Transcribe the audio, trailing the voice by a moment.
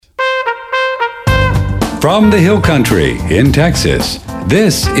From the Hill Country in Texas,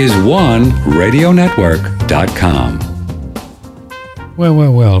 this is OneRadioNetwork.com.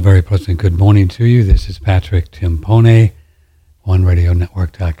 Well, very pleasant good morning to you. This is Patrick Timpone,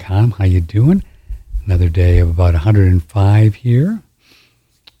 OneRadioNetwork.com. How you doing? Another day of about 105 here.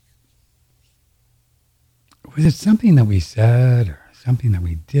 Was it something that we said or something that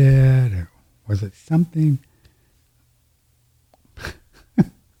we did, or was it something?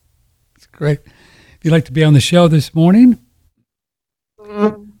 It's great. If you'd like to be on the show this morning,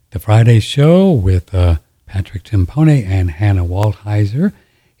 the Friday show with Patrick Timpone and Hanna Waldheiser,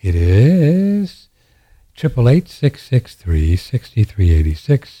 it is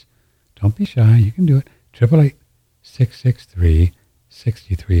 888-663-6386. Don't be shy. You can do it.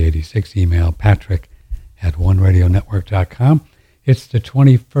 888-663-6386. Email patrick@oneradionetwork.com. It's the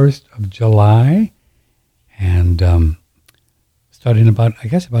 21st of July, and starting about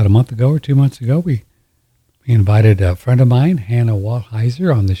a month ago or 2 months ago, we invited a friend of mine, Hanna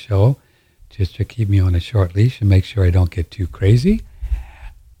Waldheiser, on the show just to keep me on a short leash and make sure I don't get too crazy.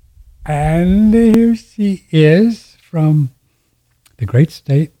 And here she is from the great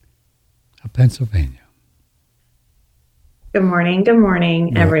state of Pennsylvania. Good morning,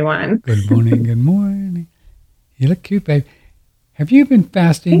 everyone. Good morning. You look cute, babe. Have you been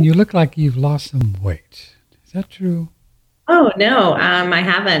fasting? You look like you've lost some weight. Is that true? Oh, no, I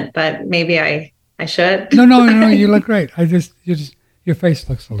haven't, but maybe I should. No, you look great. Your face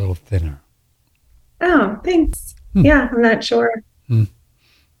looks a little thinner. Oh, thanks. Yeah, I'm not sure. Yeah.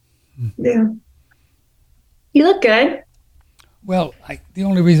 You look good. Well, the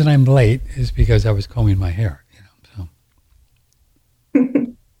only reason I'm late is because I was combing my hair, so.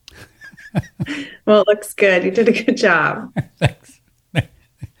 Well, it looks good. You did a good job. Thanks.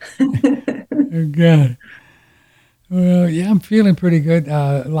 Oh, God. Well, yeah, I'm feeling pretty good.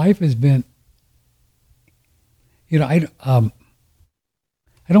 Life has been, I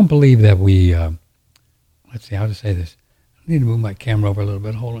don't believe that we, let's see how to say this. I need to move my camera over a little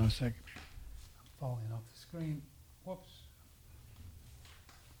bit. Hold on a second. I'm falling off the screen. Whoops.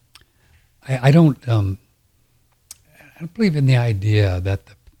 I don't believe in the idea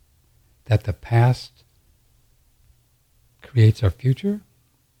that the past creates our future.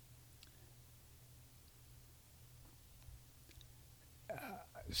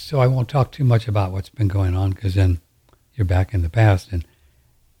 So I won't talk too much about what's been going on, because then you're back in the past. And,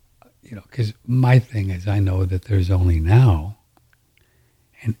 because my thing is, I know that there's only now.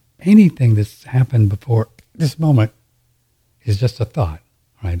 And anything that's happened before this moment is just a thought,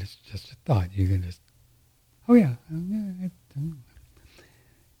 right? It's just a thought. You can just, oh yeah.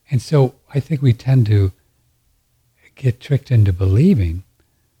 And so I think we tend to get tricked into believing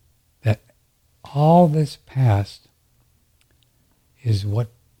that all this past is what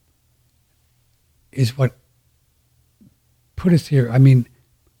put us here. I mean,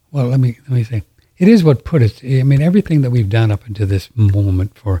 well, let me say, it is what put us. I mean, everything that we've done up until this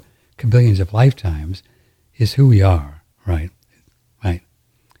moment for billions of lifetimes is who we are, right? Right,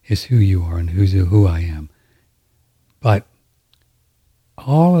 is who you are and who I am. But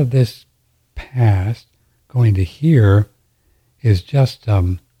all of this past going to here is just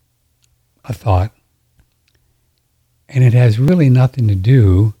a thought. And it has really nothing to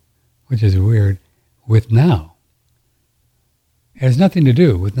do, which is weird, with now. It has nothing to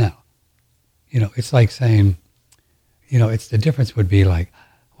do with now. It's like saying, it's the difference would be like,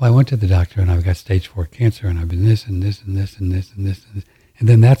 well, I went to the doctor and I've got stage 4 cancer and I've been this and this and this and this and this and this. And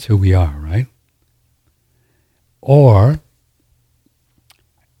then that's who we are, right? Or,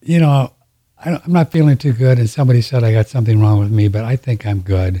 I'm not feeling too good and somebody said I got something wrong with me, but I think I'm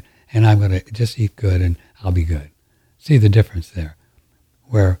good and I'm going to just eat good and I'll be good. See the difference there,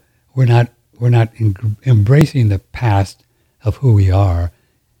 where we're not embracing the past of who we are,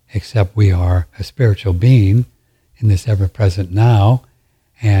 except we are a spiritual being in this ever-present now,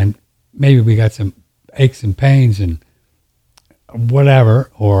 and maybe we got some aches and pains and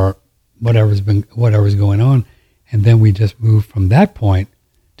whatever, or whatever's going on, and then we just move from that point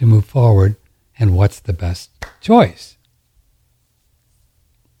to move forward, and what's the best choice?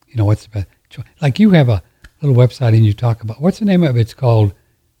 What's the best choice? Like you have a little website and you talk about, what's the name of it? It's called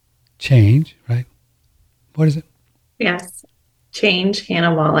Change, right? What is it? Yes. Change,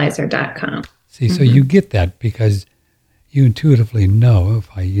 HannahWaldheiser.com. See, so you get that because you intuitively know, if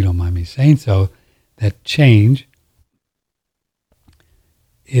you don't mind me saying so, that change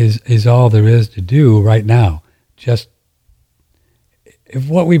is all there is to do right now. Just, if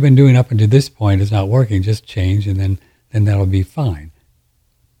what we've been doing up until this point is not working, just change, and then that'll be fine.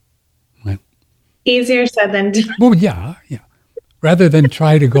 Right? Easier said than done. Well, yeah. rather than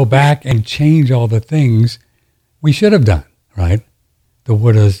try to go back and change all the things we should have done, right? The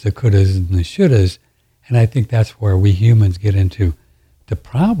wouldas, the couldas, and the shouldas. And I think that's where we humans get into the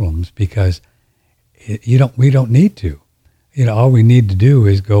problems because we don't need to. All we need to do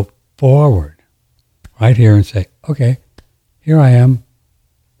is go forward right here and say, okay, here I am.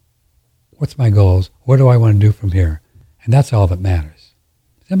 What's my goals? What do I want to do from here? And that's all that matters.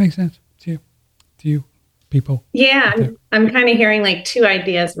 Does that make sense to you people? Yeah, I'm kind of hearing like two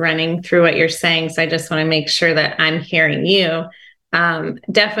ideas running through what you're saying. So I just want to make sure that I'm hearing you.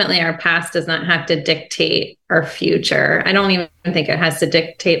 Definitely our past does not have to dictate our future. I don't even think it has to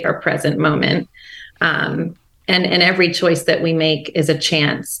dictate our present moment. And every choice that we make is a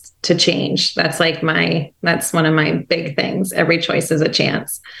chance to change. That's one of my big things. Every choice is a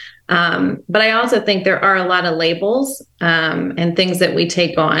chance. But I also think there are a lot of labels and things that we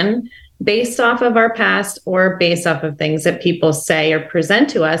take on based off of our past or based off of things that people say or present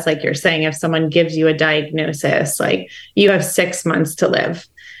to us. Like you're saying, if someone gives you a diagnosis, like you have 6 months to live.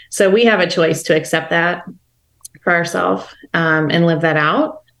 So we have a choice to accept that for ourselves and live that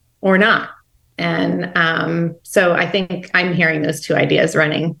out or not. And so I think I'm hearing those two ideas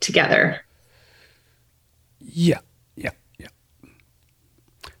running together. Yeah.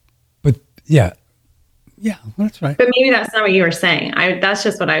 But yeah, well, that's right. But maybe that's not what you were saying. That's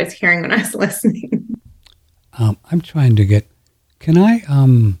just what I was hearing when I was listening. I'm trying to get,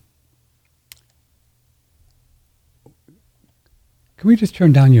 can we just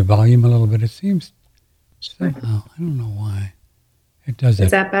turn down your volume a little bit? It seems somehow, I don't know why. It does that.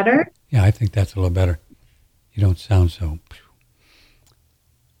 Is that better? Yeah, I think that's a little better. You don't sound so.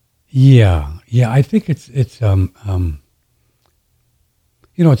 Yeah. I think it's it's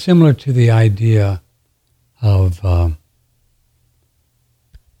similar to the idea of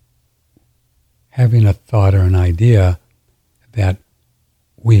having a thought or an idea that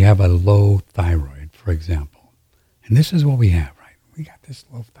we have a low thyroid, for example, and this is what we have, right? We got this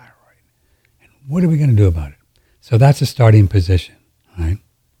low thyroid, and what are we going to do about it? So that's a starting position, right?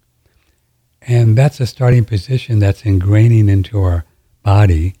 And that's a starting position that's ingraining into our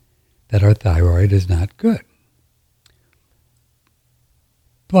body that our thyroid is not good.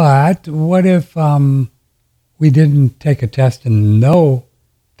 But what if we didn't take a test and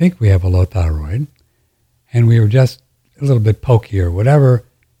think we have a low thyroid, and we were just a little bit pokey or whatever,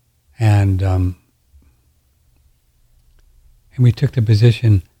 and we took the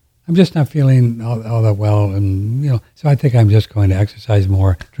position, I'm just not feeling all that well, and so I think I'm just going to exercise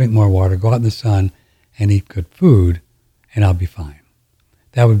more, drink more water, go out in the sun, and eat good food, and I'll be fine.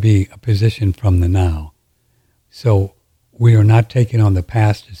 That would be a position from the now. So we are not taking on the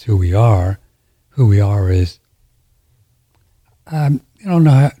past as who we are. Who we are is, I don't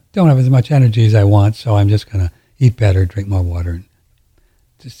have as much energy as I want, so I'm just going to eat better, drink more water.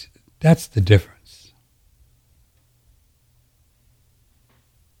 That's the difference.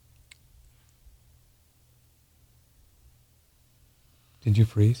 Did you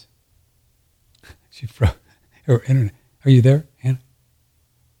freeze? She froze. Her internet. Are you there, Hannah?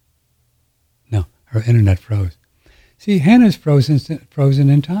 No, her internet froze. See, Hannah's frozen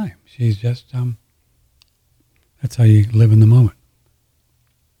in time. She's just, that's how you live in the moment.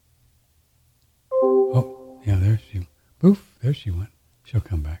 Oh, yeah, there she went. She'll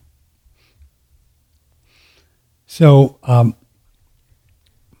come back. So,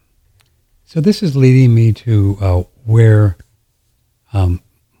 so this is leading me to where, let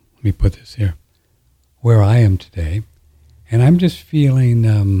me put this here, where I am today. And I'm just feeling,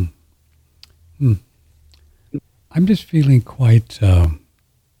 quite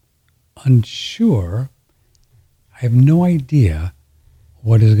unsure. I have no idea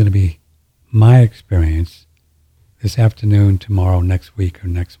what is going to be my experience this afternoon, tomorrow, next week, or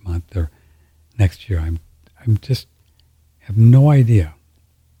next month, or next year. I'm just have no idea.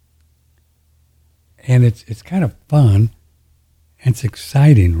 And it's kind of fun, and it's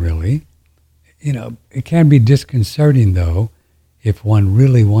exciting, really. It can be disconcerting, though, if one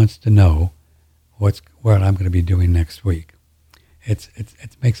really wants to know what I'm going to be doing next week. It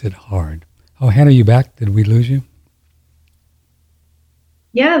makes it hard. Oh, Hannah, you back? Did we lose you?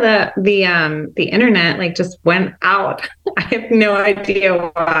 Yeah, the internet just went out. I have no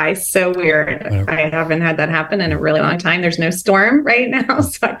idea why. So weird. Whatever. I haven't had that happen in a really long time. There's no storm right now,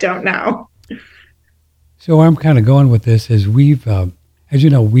 so I don't know. So where I'm kind of going with this is we've, as you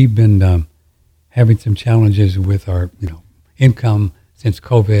know, we've been having some challenges with our, income since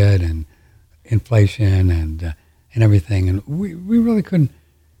COVID and inflation and everything, and we really couldn't.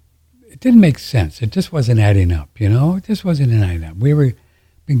 It didn't make sense. It just wasn't adding up. It just wasn't adding up. We were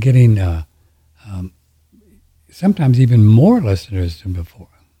been getting sometimes even more listeners than before.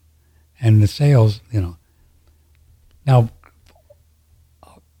 And the sales, Now,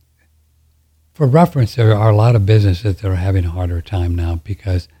 for reference, there are a lot of businesses that are having a harder time now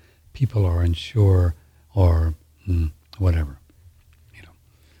because people are unsure or whatever,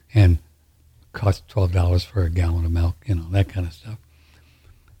 and cost $12 for a gallon of milk, that kind of stuff.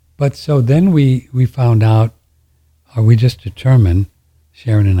 But so then we found out, or we just determined,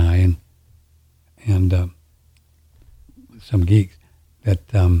 Sharon and I and some geeks, that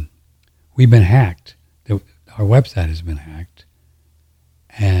we've been hacked. Our website has been hacked,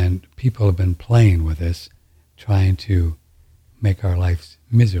 and people have been playing with us, trying to make our lives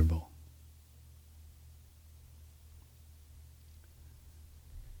miserable.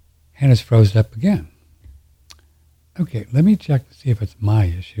 Hannah's froze up again. Okay, let me check to see if it's my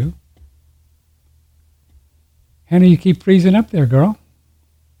issue. Hannah, you keep freezing up there, girl.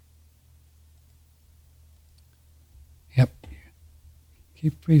 Yep.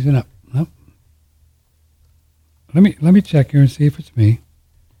 Keep freezing up. Nope. Let me check here and see if it's me.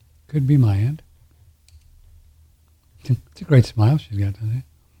 Could be my end. It's a great smile she's got, doesn't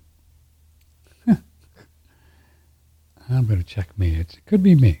it? I'm going to check me. It could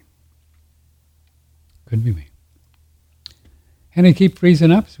be me. Could be me. Hannah, keep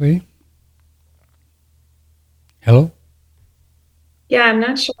freezing up, sweetie. Hello? Yeah, I'm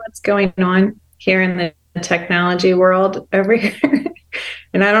not sure what's going on here in the technology world over here.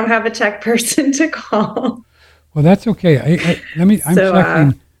 And I don't have a tech person to call. Well, that's okay.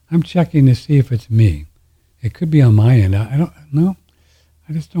 I'm checking to see if it's me. It could be on my end. I don't know.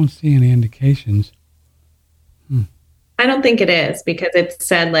 I just don't see any indications. I don't think it is because it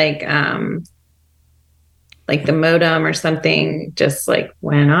said like the modem or something just like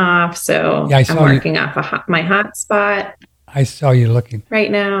went off. So yeah, I'm working off my hotspot. I saw you looking right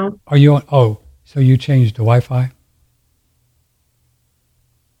now. Are you on? Oh, so you changed the Wi-Fi?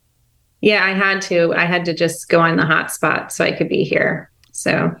 Yeah, I had to just go on the hotspot so I could be here.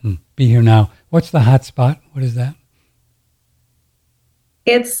 So be here now. What's the hotspot? What is that?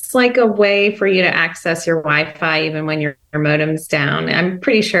 It's like a way for you to access your Wi-Fi even when your modem's down. I'm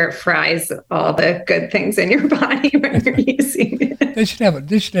pretty sure it fries all the good things in your body when you're using it. They should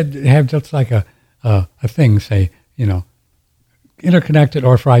have just like a thing say, interconnected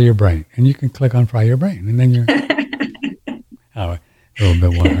or fry your brain, and you can click on fry your brain, and then you're a little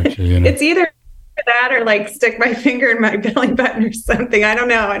bit more, aren't you? It's either that or like stick my finger in my belly button or something. I don't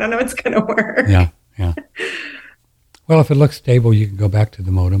know what's going to work. Yeah. Well, if it looks stable, you can go back to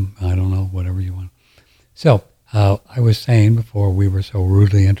the modem. I don't know, whatever you want. So I was saying before we were so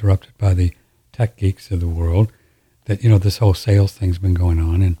rudely interrupted by the tech geeks of the world that, this whole sales thing's been going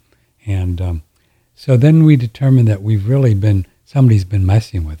on. And so then we determined that we've really somebody's been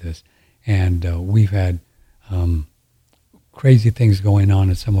messing with us. And we've had crazy things going on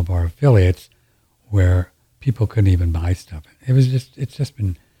in some of our affiliates where people couldn't even buy stuff. It's just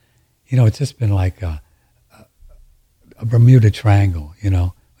been like a Bermuda Triangle,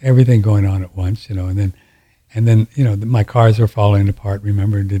 everything going on at once, and then my cars were falling apart.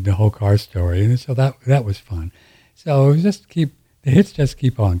 Remember, did the whole car story, and so that was fun. So it was the hits just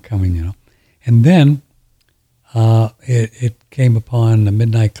keep on coming, and then it came upon the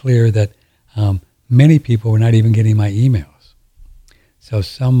midnight clear that many people were not even getting my emails. So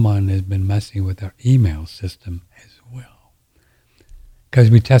someone has been messing with our email system as well, because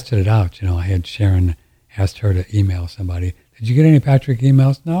we tested it out. I had Sharon asked her to email somebody. Did you get any Patrick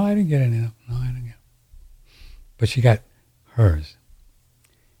emails? No, I didn't get any. No, I didn't get. But she got hers.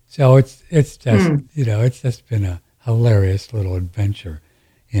 So it's just it's just been a hilarious little adventure,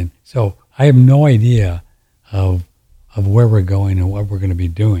 and so I have no idea of where we're going and what we're going to be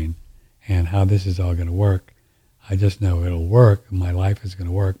doing, and how this is all going to work. I just know it'll work, and my life is going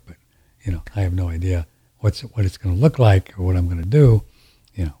to work, but I have no idea what it's going to look like or what I'm going to do,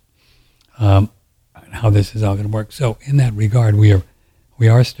 how this is all going to work. So in that regard, we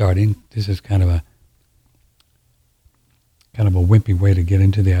are starting. This is kind of a wimpy way to get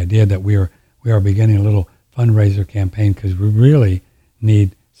into the idea that we are beginning a little fundraiser campaign because we really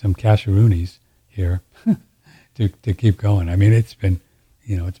need some casheroonies here to keep going. I mean, it's been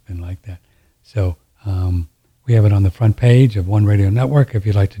like that. So we have it on the front page of One Radio Network. If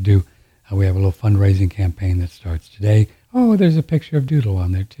you'd like to do, we have a little fundraising campaign that starts today. Oh, there's a picture of Doodle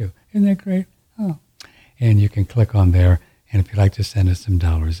on there too. Isn't that great? Oh. And you can click on there, and if you'd like to send us some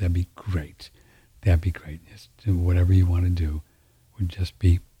dollars, that'd be great. Just do whatever you want to do would just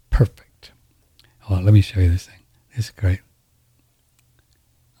be perfect. Hold on, let me show you this thing. This is great.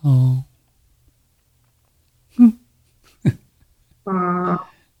 Oh.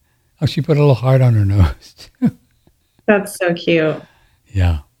 Oh, she put a little heart on her nose. That's so cute.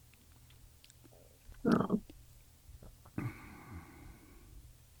 Yeah. Oh.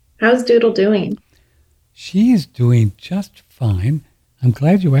 How's Doodle doing? She is doing just fine. I'm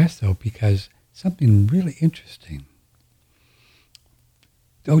glad you asked, though, because something really interesting.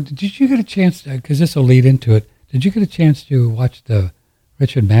 Oh, did you get a chance, because this will lead into it, did you get a chance to watch the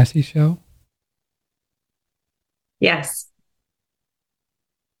Richard Massey show? Yes.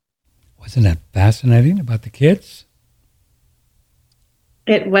 Wasn't that fascinating about the kids?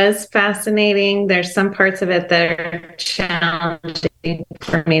 It was fascinating. There's some parts of it that are challenging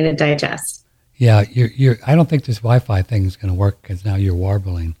for me to digest. Yeah, I don't think this Wi-Fi thing is going to work because now you're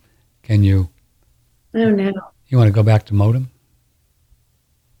warbling. Can you? Oh no. You want to go back to modem?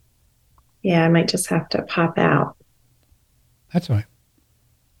 Yeah, I might just have to pop out. That's all right.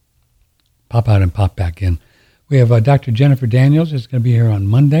 Pop out and pop back in. We have Dr. Jennifer Daniels is going to be here on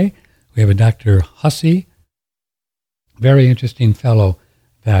Monday. We have a Dr. Hussey, very interesting fellow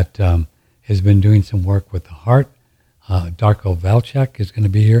that has been doing some work with the heart. Darko Valchek is going to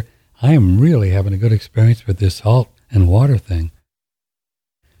be here. I am really having a good experience with this salt and water thing.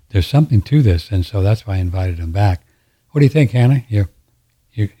 There's something to this, and so that's why I invited him back. What do you think, Hanna?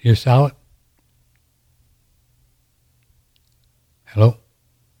 You're solid? Hello?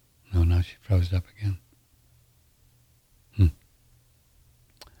 No, now she froze up again.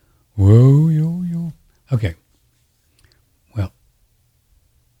 Whoa, yo. Okay. Well,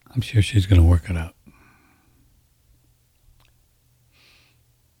 I'm sure she's going to work it out.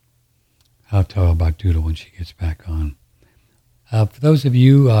 I'll tell her about Doodle when she gets back on. For those of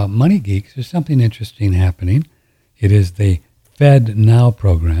you money geeks, there's something interesting happening. It is the Fed Now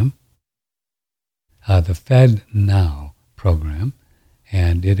program. The Fed Now program.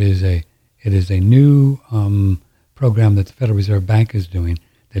 And it is a new program that the Federal Reserve Bank is doing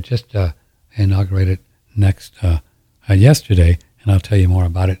that just inaugurated yesterday, and I'll tell you more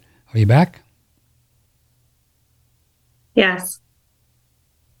about it. Are you back? Yes.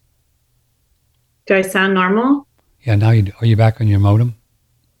 Do I sound normal? Yeah, now are you back on your modem?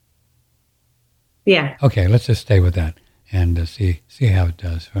 Yeah. Okay, let's just stay with that and see how it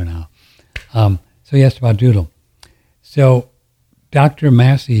does for now. So you asked about Doodle. So Dr.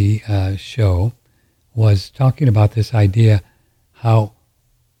 Massey show was talking about this idea how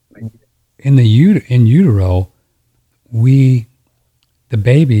in utero, the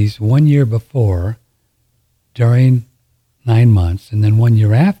babies 1 year before, during 9 months, and then 1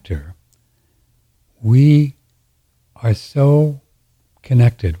 year after, we are so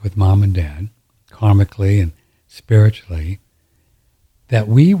connected with mom and dad, karmically and spiritually, that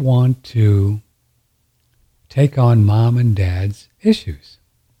we want to take on mom and dad's issues.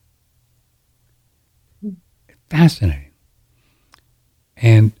 Fascinating.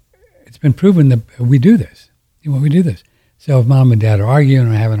 And it's been proven that we do this. We do this. So if mom and dad are arguing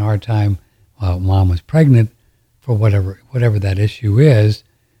or having a hard time while mom was pregnant for whatever that issue is,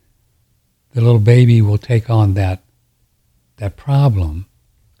 the little baby will take on that problem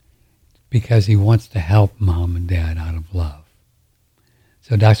because he wants to help mom and dad out of love.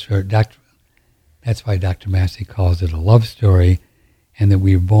 So that's why Dr. Massey calls it a love story, and that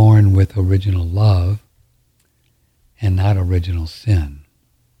we're born with original love and not original sin.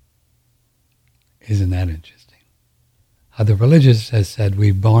 Isn't that interesting? How the religious has said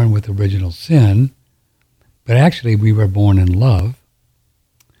we're born with original sin, but actually we were born in love,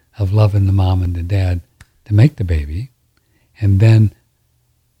 of loving the mom and the dad to make the baby, and then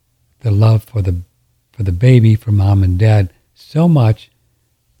the love for the baby, for mom and dad, so much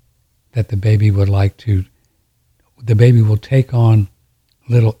that the baby will take on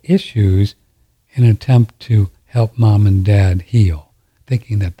little issues in an attempt to help mom and dad heal,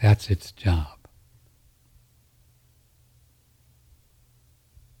 thinking that that's its job.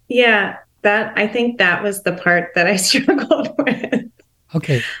 Yeah, I think that was the part that I struggled with.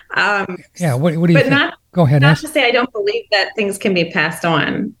 Okay. Yeah. What do you think? Go ahead. Not to say I don't believe that things can be passed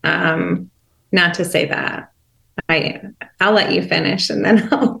on. Not to say that. I'll let you finish and then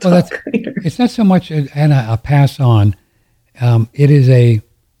I'll talk later. It's not so much a pass on. It is a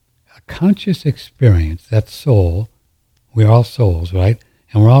conscious experience. That soul. We're all souls, right?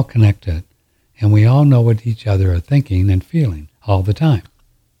 And we're all connected, and we all know what each other are thinking and feeling all the time.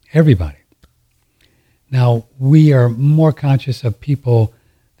 Everybody. Now, we are more conscious of people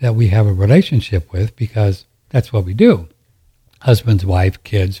that we have a relationship with because that's what we do. Husbands, wife,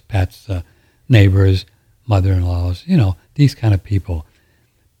 kids, pets, neighbors, mother-in-laws, these kind of people.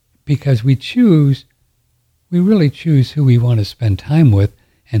 Because we really choose who we want to spend time with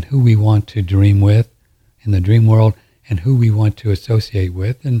and who we want to dream with in the dream world and who we want to associate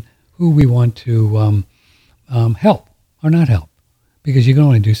with and who we want to help or not help, because you can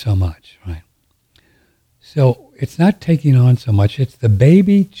only do so much, right? So it's not taking on so much. It's the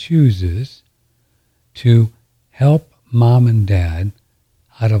baby chooses to help mom and dad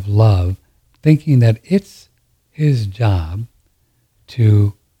out of love, thinking that it's his job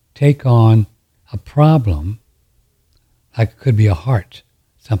to take on a problem, like it could be a heart,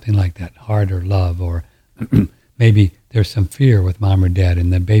 something like that, heart or love, or maybe there's some fear with mom or dad,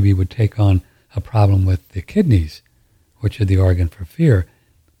 and the baby would take on a problem with the kidneys, which are the organ for fear,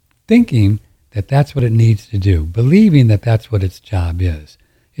 thinking that that's what it needs to do, believing that that's what its job is.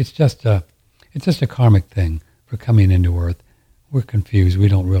 It's just a karmic thing for coming into Earth. We're confused. We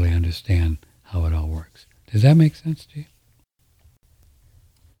don't really understand how it all works. Does that make sense to you?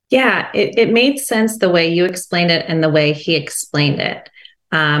 Yeah, it made sense the way you explained it and the way he explained it.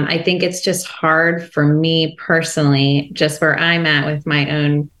 I think it's just hard for me personally, just where I'm at with my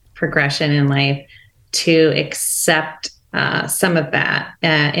own progression in life, to accept some of that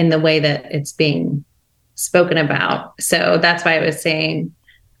in the way that it's being spoken about. So that's why I was saying,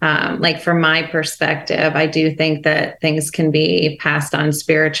 like from my perspective, I do think that things can be passed on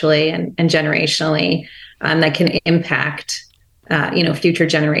spiritually and generationally that can impact, future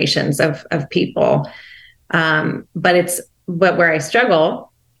generations of people. But where I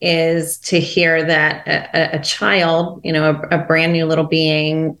struggle is to hear that a child, a brand new little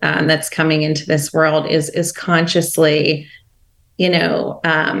being that's coming into this world is consciously, I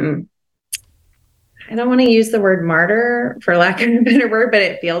don't want to use the word martyr for lack of a better word, but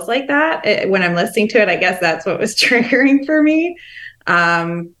it feels like that when I'm listening to it. I guess that's what was triggering for me.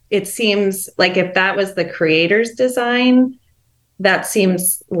 It seems like if that was the creator's design, that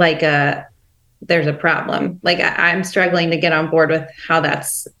seems like there's a problem. Like I'm struggling to get on board with how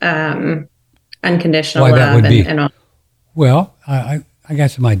that's unconditional Why love that would be. and all. Well, I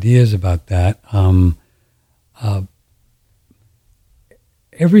got some ideas about that.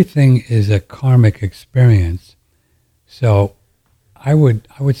 Everything is a karmic experience. So I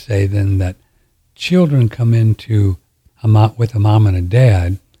would say then that children come into with a mom and a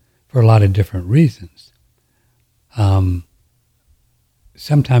dad for a lot of different reasons.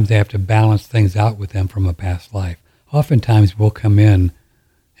 Sometimes they have to balance things out with them from a past life. Oftentimes we'll come in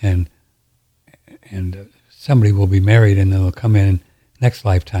and somebody will be married and they'll come in next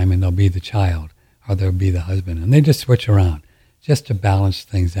lifetime and they'll be the child or they'll be the husband. And they just switch around just to balance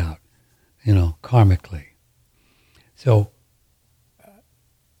things out, karmically. So,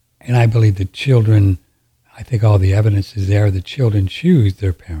 and I believe that children, I think all the evidence is there, that children choose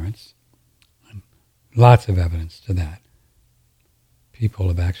their parents. Lots of evidence to that. People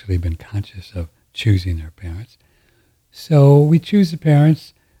have actually been conscious of choosing their parents. So we choose the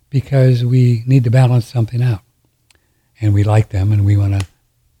parents because we need to balance something out. And we like them and we want to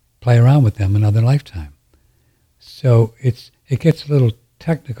play around with them another lifetime. So it gets a little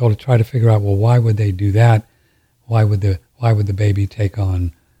technical to try to figure out, well, why would they do that? Why would the baby take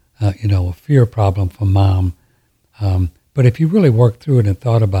on, a fear problem from mom? But if you really worked through it and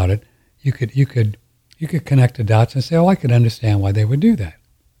thought about it, you could connect the dots and say, oh, I could understand why they would do that.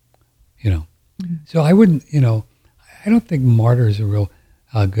 Mm-hmm. So I wouldn't, I don't think martyr is a real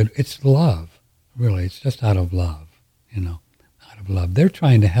good. It's love, really. It's just out of love, out of love. They're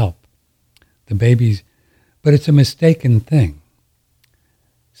trying to help the babies, but it's a mistaken thing.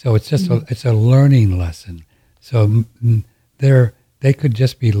 So it's just it's a learning lesson. So they could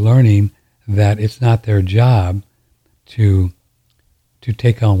just be learning that it's not their job to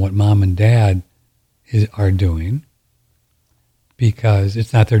take on what mom and dad are doing, because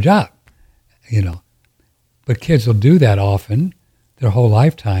it's not their job, But kids will do that often, their whole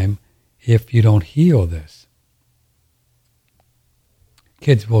lifetime, if you don't heal this.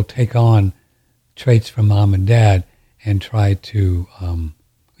 Kids will take on traits from mom and dad and try to,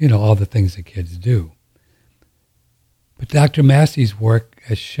 all the things that kids do. But Dr. Massey's work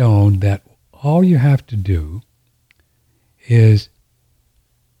has shown that all you have to do is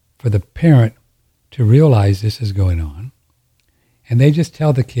for the parent to realize this is going on, and they just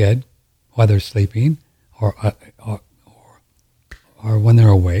tell the kid while they're sleeping or when they're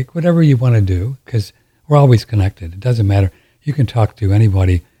awake, whatever you want to do, because we're always connected. It doesn't matter. You can talk to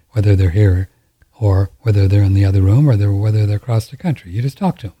anybody, whether they're here or whether they're in the other room or whether they're across the country. You just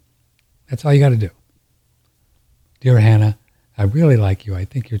talk to them. That's all you got to do. Dear Hanna, I really like you. I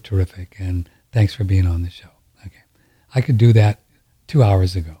think you're terrific, and thanks for being on the show. Okay, I could do that 2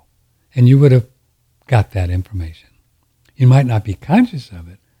 hours ago, and you would have got that information. You might not be conscious of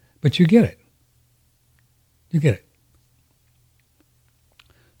it, but you get it. You get it.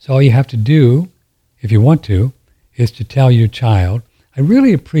 So all you have to do, if you want to, is to tell your child, I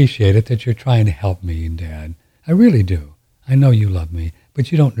really appreciate it that you're trying to help me and Dad I really do. I know you love me,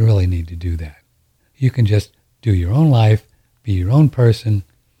 but you don't really need to do that. You can just do your own life, be your own person,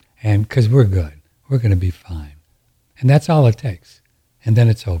 and because we're good. We're going to be fine. And that's all it takes. And then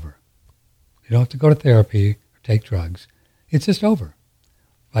it's over. You don't have to go to therapy or take drugs. It's just over.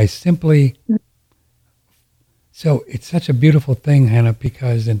 By simply... So it's such a beautiful thing, Hanna,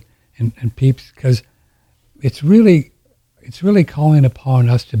 because, and peeps, because it's really calling upon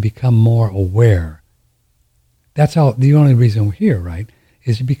us to become more aware. That's all. The only reason we're here, right,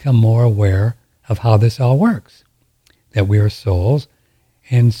 is to become more aware of how this all works, that we are souls.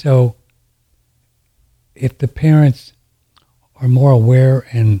 And so if the parents are more aware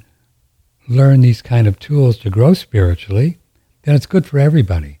and learn these kind of tools to grow spiritually, then it's good for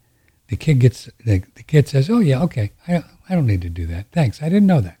everybody. The kid says, oh yeah, okay, I don't need to do that. Thanks, I didn't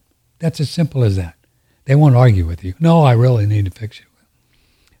know that. That's as simple as that. They won't argue with you. No, I really need to fix you.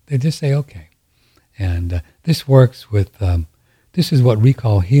 They just say, okay. And this works with, this is what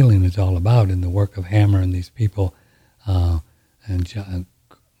recall healing is all about in the work of Hammer and these people. And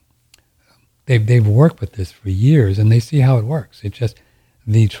they've worked with this for years, and they see how it works. It just,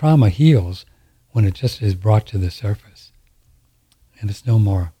 the trauma heals when it just is brought to the surface. And it's no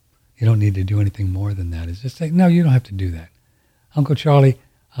more, you don't need to do anything more than that. It's just like, no, you don't have to do that. Uncle Charlie,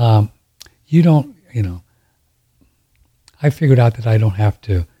 you don't, I figured out that I don't have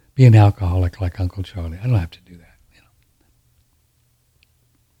to be an alcoholic like Uncle Charlie. I don't have to do that.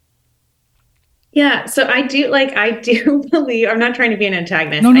 Yeah, so I do believe, I'm not trying to be an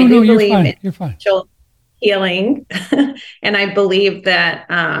antagonist. No, I do you're believe fine. in You're fine. spiritual healing. And I believe that,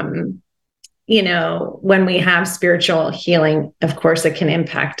 when we have spiritual healing, of course, it can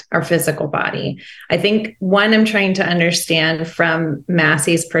impact our physical body. I think I'm trying to understand from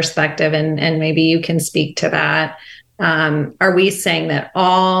Massey's perspective, and maybe you can speak to that. Are we saying that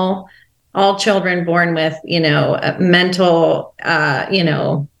all children born with, mental,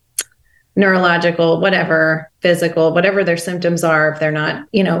 neurological, whatever, physical, whatever their symptoms are, if they're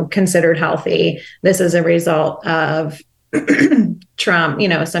not, considered healthy, this is a result of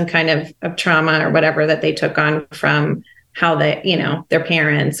trauma, some kind of trauma or whatever that they took on from how they, their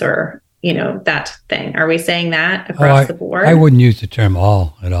parents or, that thing. Are we saying that across the board? I wouldn't use the term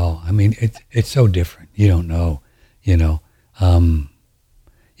all at all. I mean, it's so different. You don't know,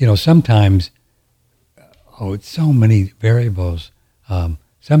 sometimes, it's so many variables.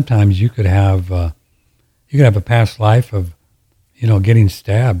 Sometimes you could have a past life of, getting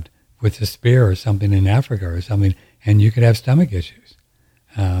stabbed with a spear or something in Africa or something, and you could have stomach issues.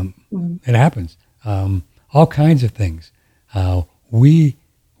 It happens. All kinds of things. We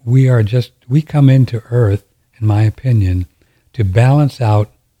come into Earth, in my opinion, to balance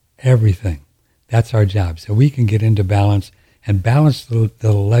out everything. That's our job. So we can get into balance and balance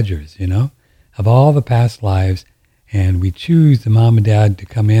the ledgers, of all the past lives. And we choose the mom and dad to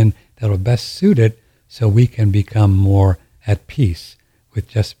come in that will best suit it so we can become more at peace with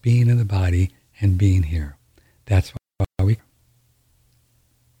just being in the body and being here. That's why we...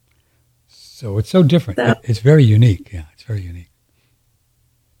 So it's so different. It's very unique. Yeah, it's very unique.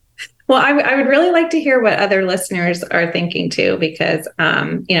 Well, I would really like to hear what other listeners are thinking too, because,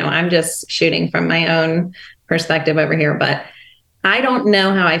 I'm just shooting from my own perspective over here, but I don't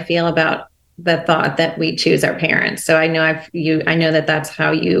know how I feel about the thought that we choose our parents. So I know I know that that's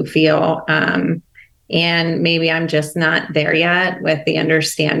how you feel. And maybe I'm just not there yet with the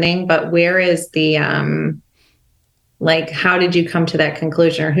understanding, but where is the, how did you come to that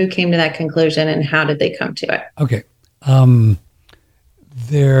conclusion, or who came to that conclusion, and how did they come to it? Okay.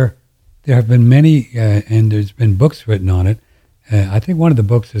 There have been many, and there's been books written on it. I think one of the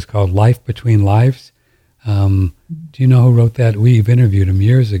books is called Life Between Lives. Do you know who wrote that? We've interviewed him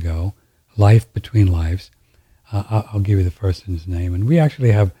years ago. Life Between Lives. I'll give you the person's name. And we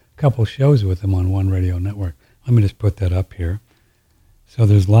actually have a couple shows with him on one radio network. Let me just put that up here. So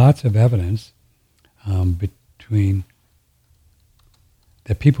there's lots of evidence between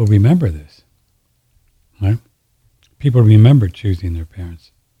that people remember this. Right? People remember choosing their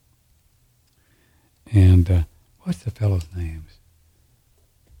parents. And what's the fellow's names?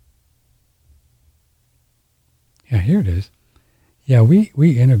 Yeah, here it is. Yeah,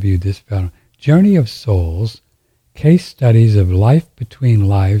 we interviewed this fellow. Journey of Souls, Case Studies of Life Between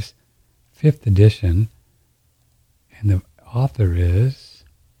Lives, 5th edition. And the author is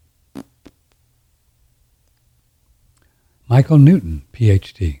Michael Newton,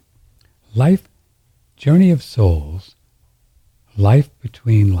 PhD. Journey of Souls, Life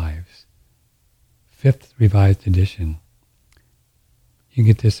Between Lives, 5th revised edition. You can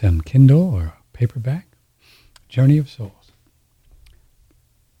get this on Kindle or paperback. Journey of Souls.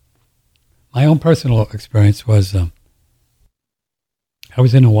 my own personal experience was I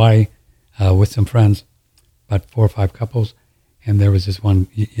was in Hawaii with some friends, about 4 or 5 couples, and there was this one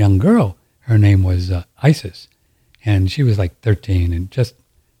young girl. Her name was Isis, and she was like 13, and just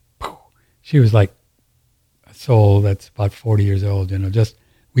she was like a soul that's about 40 years old. Just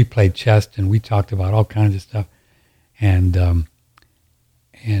we played chess and we talked about all kinds of stuff, and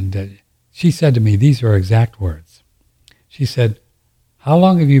she said to me, these are her exact words. She said, "How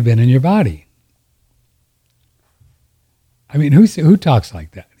long have you been in your body?" I mean, who talks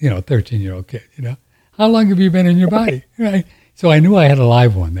like that? 13-year-old kid. How long have you been in your body? Right. So I knew I had a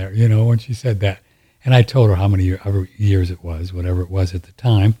live one there. When she said that, and I told her how many years it was, whatever it was at the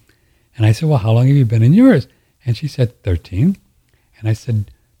time, and I said, "Well, how long have you been in yours?" And she said 13, and I said,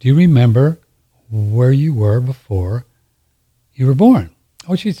 "Do you remember where you were before you were born?"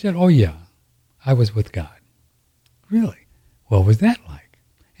 Oh, she said, "Oh yeah, I was with God." Really? What was that like?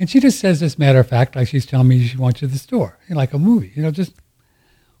 And she just says this matter of fact, like she's telling me she went to the store, like a movie,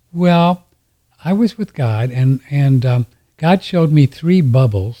 well, I was with God, and God showed me 3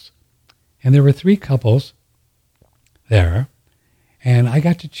 bubbles, and there were 3 couples there, and I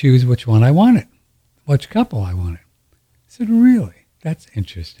got to choose which one I wanted, which couple I wanted. I said, "Really? That's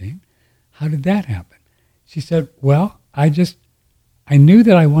interesting. How did that happen?" She said, "Well, I knew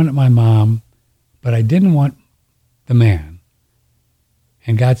that I wanted my mom, but I didn't want the man.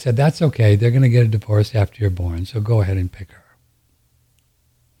 And God said, that's okay. They're going to get a divorce after you're born, so go ahead and pick her."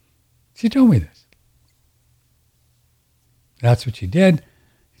 She told me this. That's what she did.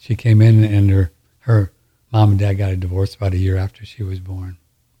 She came in, and her mom and dad got a divorce about a year after she was born.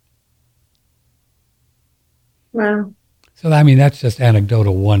 Wow. So, that's just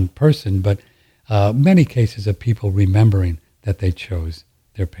anecdotal, one person, but many cases of people remembering that they chose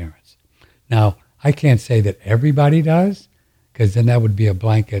their parents. Now, I can't say that everybody does, because then that would be a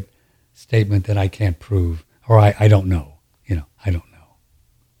blanket statement that I can't prove, or I don't know. I don't know.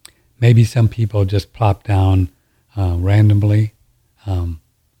 Maybe some people just plop down randomly.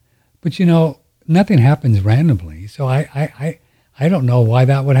 But, nothing happens randomly, so I don't know why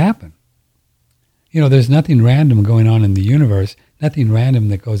that would happen. There's nothing random going on in the universe, nothing random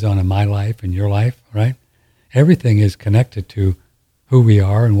that goes on in my life and your life, right? Everything is connected to who we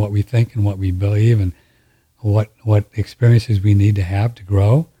are and what we think and what we believe and what experiences we need to have to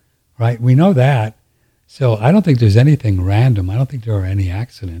grow, right? We know that. So I don't think there's anything random. I don't think there are any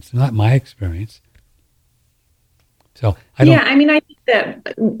accidents. Not my experience. So I don't. Yeah, I think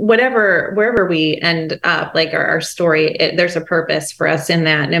that wherever we end up, like our story, there's a purpose for us in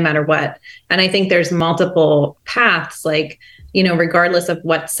that, no matter what. And I think there's multiple paths, like, regardless of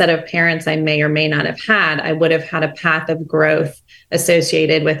what set of parents I may or may not have had, I would have had a path of growth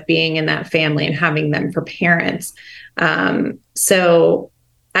associated with being in that family and having them for parents. So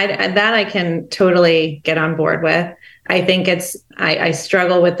I can totally get on board with. I think I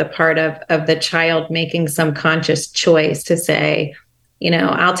struggle with the part of the child making some conscious choice to say,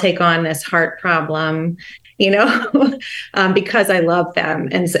 I'll take on this heart problem, because I love them.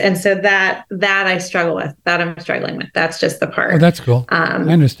 And so that I struggle with, that I'm struggling with. That's just the part. Oh, that's cool. I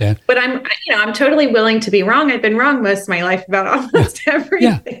understand. But I'm totally willing to be wrong. I've been wrong most of my life about almost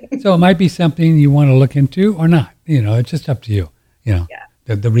everything. Yeah. So it might be something you want to look into or not. It's just up to you. Yeah.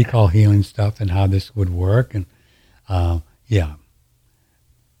 The recall healing stuff and how this would work. And yeah.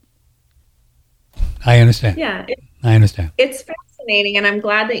 I understand. Yeah. I understand. It's fascinating. And I'm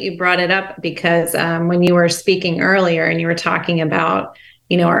glad that you brought it up, because when you were speaking earlier and you were talking about,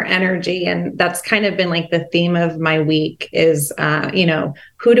 our energy, and that's kind of been like the theme of my week is,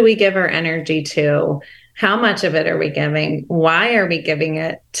 who do we give our energy to? How much of it are we giving? Why are we giving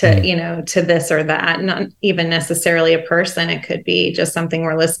it to, to this or that? Not even necessarily a person. It could be just something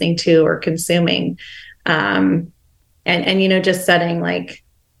we're listening to or consuming. And just setting like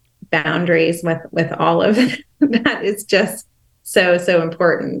boundaries with all of it. That is just so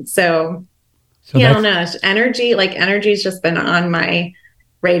important. So yeah, I don't know. Energy's just been on my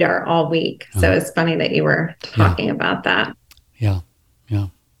radar all week. So it's funny that you were talking about that. Yeah. Yeah.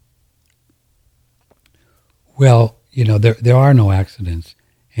 Well, there are no accidents,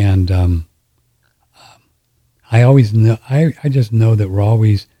 and I always know. I just know that we're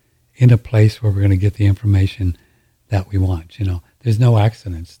always in a place where we're going to get the information that we want. There's no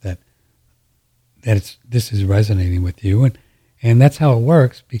accidents that this is resonating with you, and that's how it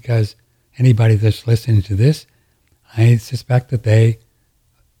works. Because anybody that's listening to this, I suspect that they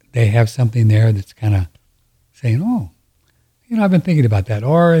have something there that's kind of saying, "Oh, I've been thinking about that,"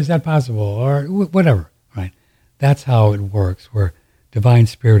 or "Is that possible?" or whatever. Right? That's how it works. Where Divine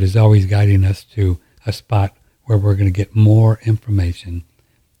Spirit is always guiding us to a spot where we're going to get more information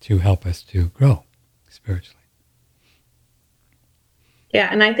to help us to grow spiritually. Yeah,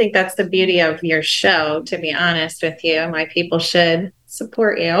 and I think that's the beauty of your show, to be honest with you. My people should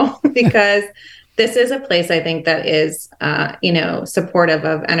support you because this is a place I think that is, supportive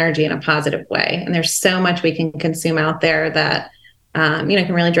of energy in a positive way. And there's so much we can consume out there that,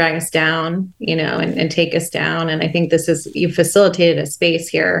 can really drag us down, and take us down. And I think you've facilitated a space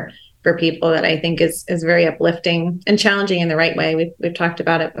here for people that I think is very uplifting and challenging in the right way. We've talked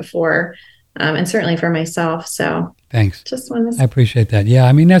about it before, and certainly for myself. So thanks. Just wanted to I appreciate that. Yeah,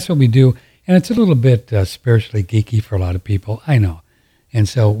 I mean, that's what we do. And it's a little bit spiritually geeky for a lot of people. I know. And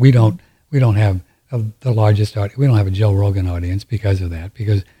so we don't have the largest audience. We don't have a Joe Rogan audience because of that.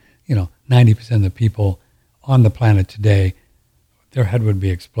 Because, 90% of the people on the planet today, their head would be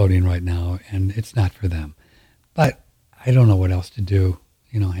exploding right now, and it's not for them. But I don't know what else to do,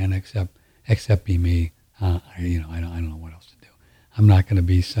 Hannah, except be me. I don't know what else to do. I'm not going to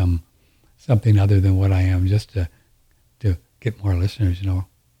be something other than what I am just to get more listeners, I'm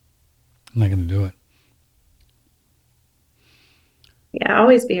not going to do it. Yeah,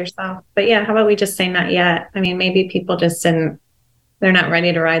 always be yourself. But yeah, how about we just say not yet? I mean, maybe people just they're not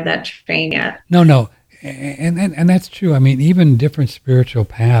ready to ride that train yet. No. And that's true. I mean, even different spiritual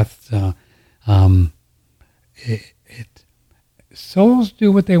paths, souls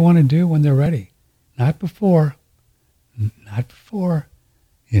do what they want to do when they're ready. Not before,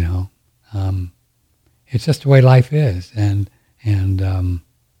 it's just the way life is. And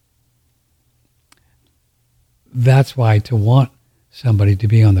that's why to want somebody to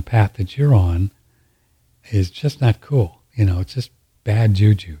be on the path that you're on is just not cool. It's just bad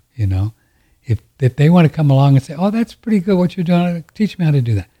juju, If they want to come along and say, oh, that's pretty good what you're doing, teach me how to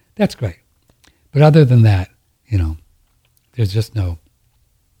do that. That's great. But other than that, there's no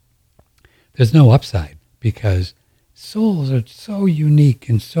upside because souls are so unique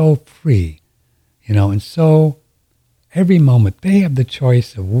and so free, and so every moment they have the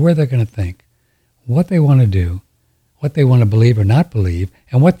choice of where they're going to think, what they want to do, what they want to believe or not believe,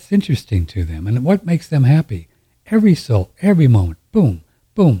 and what's interesting to them and what makes them happy. Every soul, every moment, boom,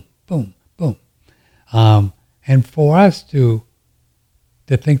 boom, boom, boom. And for us to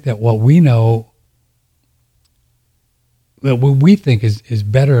think that what we know, what we think is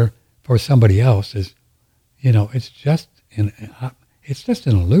better for somebody else is, it's just an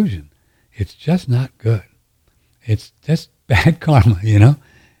illusion. It's just not good. It's just bad karma,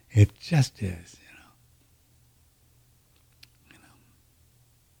 It just is,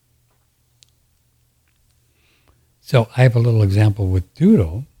 So I have a little example with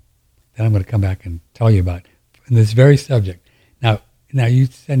Doodle that I'm going to come back and tell you about in this very subject. Now you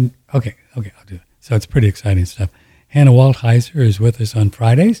said, okay, I'll do it. So it's pretty exciting stuff. Hanna Waldheiser is with us on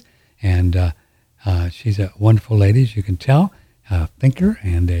Fridays, and she's a wonderful lady, as you can tell, a thinker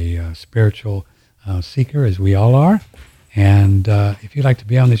and a spiritual seeker, as we all are. And if you'd like to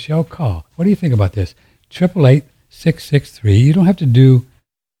be on the show, call. What do you think about this? 888-663. You don't have to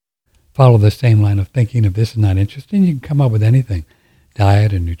follow the same line of thinking. If this is not interesting, you can come up with anything,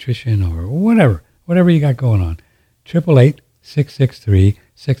 diet and nutrition or whatever you got going on.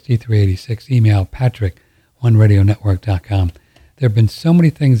 888-663-6386. Email Patrick, oneradionetwork.com. There have been so many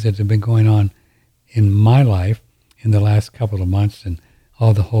things that have been going on in my life in the last couple of months, and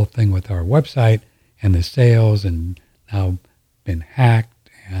the whole thing with our website and the sales, and now been hacked,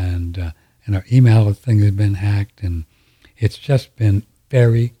 and our email thing has been hacked, and it's just been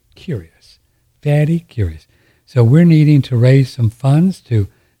very curious. So we're needing to raise some funds to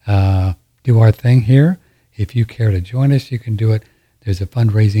do our thing here. If you care to join us, you can do it. There's a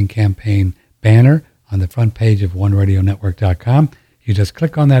fundraising campaign banner on the front page of oneradionetwork.com. You just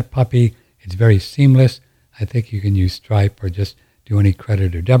click on that puppy. It's very seamless. I think you can use Stripe or just do any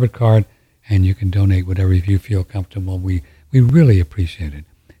credit or debit card, and you can donate whatever you feel comfortable. We really appreciate it.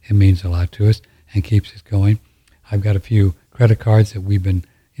 It means a lot to us and keeps us going. I've got a few credit cards that we've been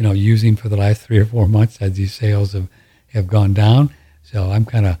using for the last 3 or 4 months as these sales have gone down. So I'm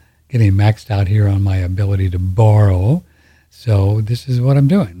kind of getting maxed out here on my ability to borrow. So this is what I'm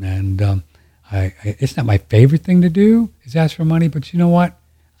doing. And it's not my favorite thing to do is ask for money, but you know what?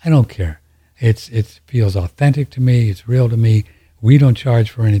 I don't care. It feels authentic to me. It's real to me. We don't charge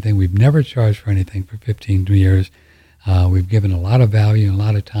for anything. We've never charged for anything for 15 years. We've given a lot of value and a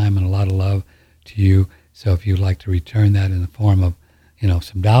lot of time and a lot of love to you. So if you'd like to return that in the form of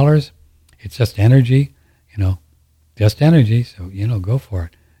some dollars, it's just energy, just energy. So, go for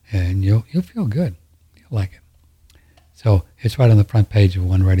it and you'll feel good. You'll like it. So it's right on the front page of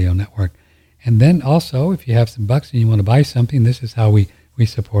One Radio Network. And then also, if you have some bucks and you want to buy something, this is how we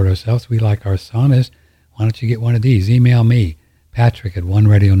support ourselves. We like our saunas. Why don't you get one of these? Email me, Patrick at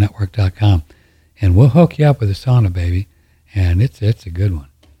oneradionetwork.com, and we'll hook you up with a sauna, baby. And it's a good one.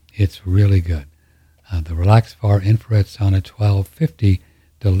 It's really good. The RelaxFar Infrared Sauna 1250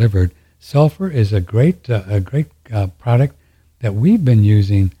 delivered. Sulfur is a great product that we've been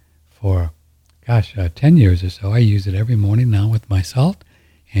using for, 10 years or so. I use it every morning now with my salt,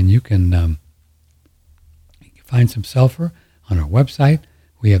 and you can find some sulfur on our website.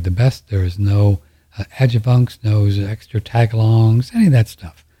 We have the best. There is no adjuvants, no extra tagalongs, any of that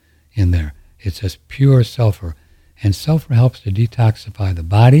stuff in there. It's just pure sulfur. And sulfur helps to detoxify the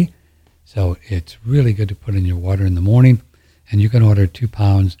body. So it's really good to put in your water in the morning. And you can order 2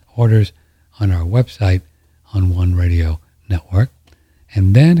 pounds orders on our website on One Radio Network.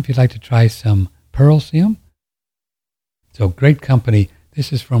 And then if you'd like to try some Pearl Seum, so great company.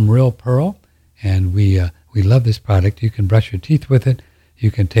 This is from Real Pearl, and we love this product. You can brush your teeth with it.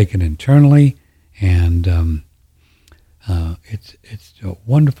 You can take it internally, and it's a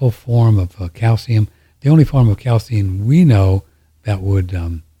wonderful form of calcium. The only form of calcium we know that would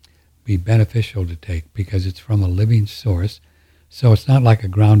be beneficial to take because it's from a living source. So it's not like a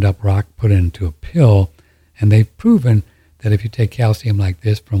ground up rock put into a pill. And they've proven that if you take calcium like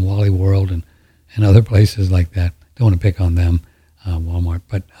this from Wally World and other places like that, don't want to pick on them, Walmart,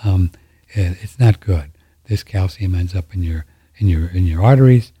 but it's not good. This calcium ends up in your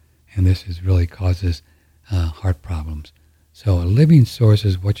arteries, and this really causes heart problems. So a living source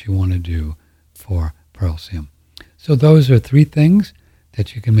is what you want to do for Pearl Seum. So those are 3 things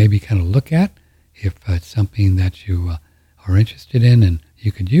that you can maybe kind of look at if it's something that you are interested in and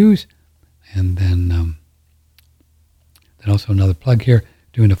you could use. And then also another plug here,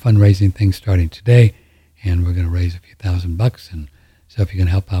 doing a fundraising thing starting today, and we're going to raise a few $1,000. And so if you can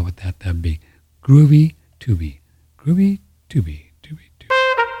help out with that, that'd be groovy to be. Groovy to be.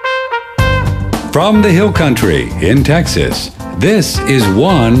 From the Hill Country in Texas, this is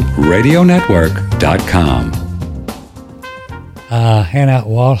OneRadioNetwork.com. Hanna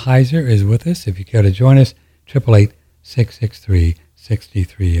Waldheiser is with us. If you care to join us,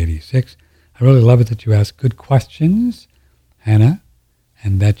 888-663-6386. I really love it that you ask good questions, Hanna,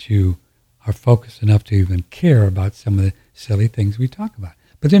 and that you are focused enough to even care about some of the silly things we talk about.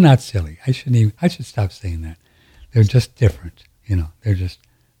 But they're not silly. I should stop saying that. They're just different. They're just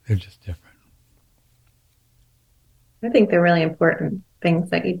different. I think they're really important things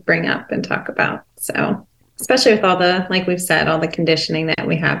that you bring up and talk about. So, especially with all the, like we've said, all the conditioning that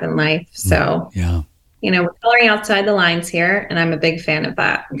we have in life. So, yeah. We're coloring outside the lines here, and I'm a big fan of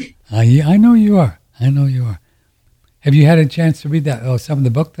that. Yeah, I know you are. Have you had a chance to read some of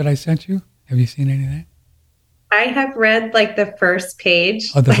the book that I sent you? Have you seen any of that? I have read the first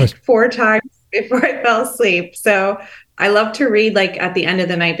page first 4 times before I fell asleep. So I love to read at the end of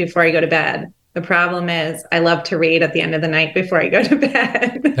the night before I go to bed. The problem is I love to read at the end of the night before I go to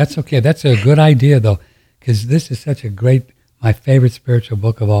bed. That's okay. That's a good idea, though, because this is such my favorite spiritual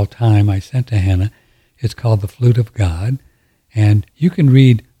book of all time. I sent to Hanna. It's called The Flute of God. And you can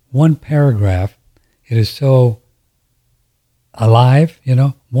read one paragraph. It is so alive,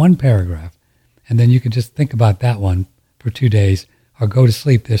 one paragraph. And then you can just think about that one for 2 days or go to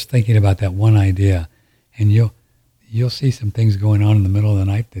sleep just thinking about that one idea. And you'll see some things going on in the middle of the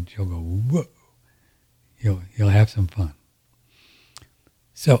night that you'll go, whoa. You'll have some fun.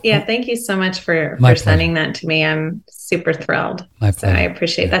 So yeah, thank you so much for sending that to me. I'm super thrilled. My pleasure. So I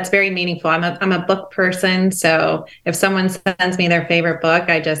appreciate yeah. That's very meaningful. I'm a book person, so if someone sends me their favorite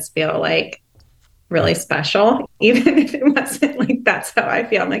book, I just feel really special, even if it wasn't that's how I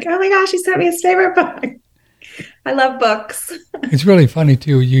feel. I'm like, oh my gosh, he sent me his favorite book. I love books. It's really funny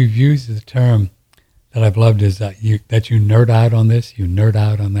too. You've used the term that I've loved is that you nerd out on this, you nerd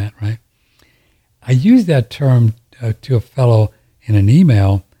out on that, right? I used that term to a fellow in an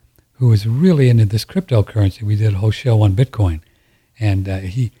email who was really into this cryptocurrency. We did a whole show on Bitcoin, and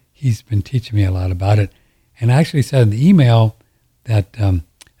he's been teaching me a lot about it. And I actually said in the email that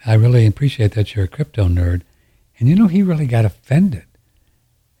I really appreciate that you're a crypto nerd. And he really got offended.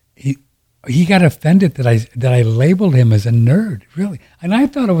 He got offended that I labeled him as a nerd, really. And I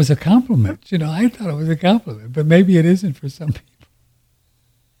thought it was a compliment. I thought it was a compliment, but maybe it isn't for some people.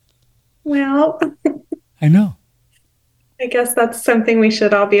 Well, I know. I guess that's something we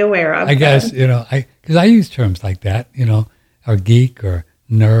should all be aware of. I guess, because I use terms like that, or geek or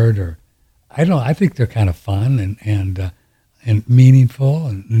nerd, or I think they're kind of fun and meaningful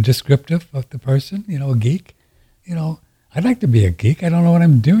and descriptive of the person, a geek. I'd like to be a geek. I don't know what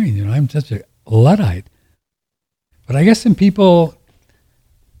I'm doing. I'm such a Luddite. But I guess some people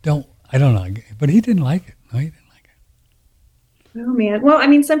don't, I don't know. But he didn't like it. No, he didn't like it. Oh man. Well, I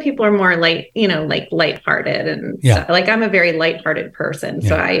mean, some people are more like lighthearted and Yeah, stuff. Like I'm a very lighthearted person.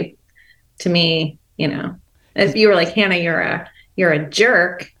 So yeah. to me, if you were like, Hannah, you're a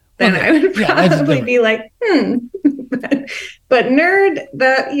jerk, Well, then I would yeah, that's probably different. be like, but nerd,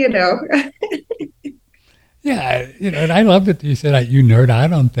 that. Yeah, and I love that you said you nerd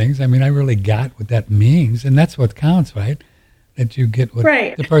out on things. I mean, I really got what that means, and that's what counts, right? That you get what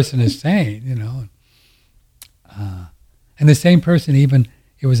Right. the person is saying. And the same person, even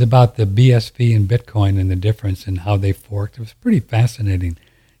it was about the BSV and Bitcoin and the difference and how they forked. It was a pretty fascinating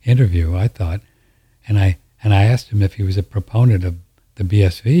interview, I thought. And I asked him if he was a proponent of the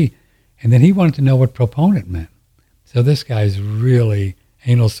BSV, and then he wanted to know what proponent meant. So this guy's really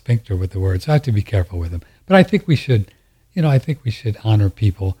anal sphincter with the words. So I have to be careful with him. But I think we should, I think we should honor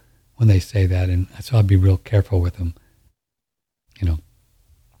people when they say that, and so I'll be real careful with them. You know,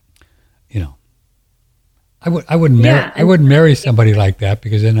 you know. I wouldn't marry somebody like that,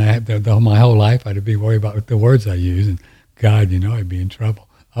 because then I had my whole life I'd be worried about the words I use, and God, I'd be in trouble.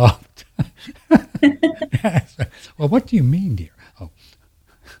 Oh, well, what do you mean, dear? Oh,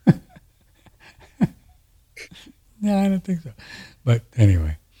 no, I don't think so. But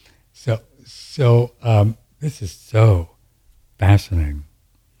anyway, so this is so fascinating.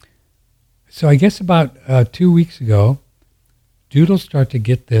 So I guess about 2 weeks ago, Doodle started to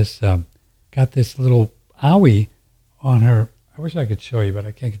get this, got this little owie on her. I wish I could show you, but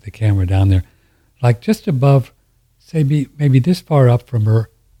I can't get the camera down there. Like just above, say maybe this far up from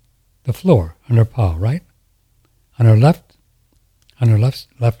the floor on her paw, right? On her left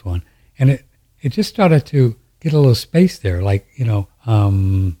one. And it just started to get a little space there, like, you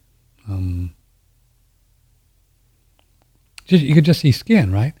could just see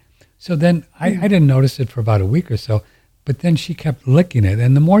skin, right? So then I didn't notice it for about a week or so, but then she kept licking it,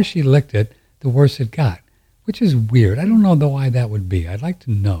 and the more she licked it, the worse it got, which is weird. I don't know why that would be. I'd like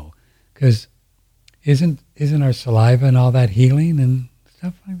to know, because isn't our saliva and all that healing and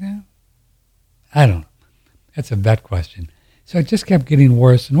stuff like that? I don't know. That's a vet question. So it just kept getting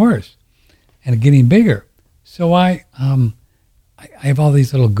worse and worse, and getting bigger. So I have all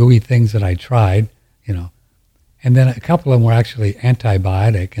these little gooey things that I tried, and then a couple of them were actually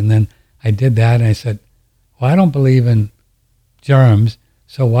antibiotic. And then I did that, and I said, well, I don't believe in germs,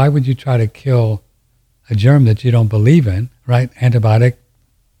 so why would you try to kill a germ that you don't believe in, right? Antibiotic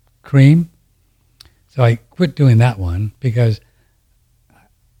cream. So I quit doing that one, because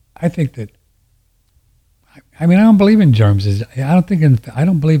I think that, I don't believe in germs. I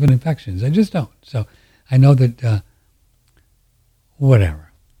don't believe in infections. I just don't. So I know that,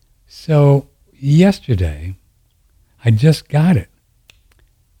 whatever. So yesterday, I just got it,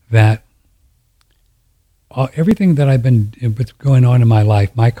 that everything that what's going on in my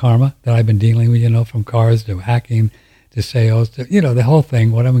life, my karma that I've been dealing with, from cars to hacking to sales to, the whole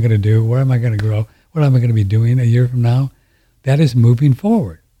thing, what am I going to do? Where am I going to grow? What am I going to be doing a year from now? That is moving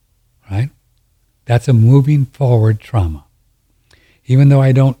forward, right? That's a moving forward trauma. Even though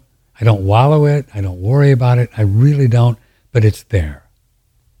I don't wallow it, I don't worry about it, I really don't, but it's there.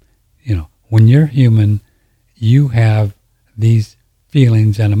 When you're human, you have these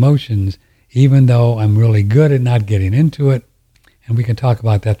feelings and emotions, even though I'm really good at not getting into it. And we can talk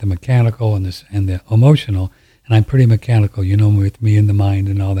about that, the mechanical and the emotional. And I'm pretty mechanical, with me in the mind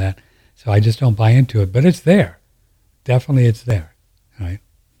and all that. So I just don't buy into it, but it's there. Definitely it's there, right?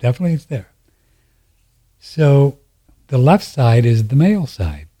 Definitely it's there. So the left side is the male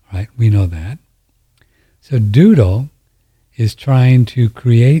side, right? We know that. So Doodle is trying to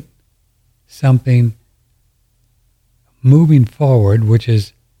create something moving forward, which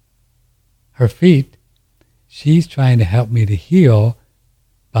is her feet. She's trying to help me to heal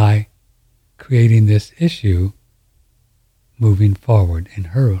by creating this issue moving forward in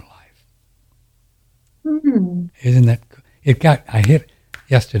her life. Mm-hmm. Isn't that cool? I hit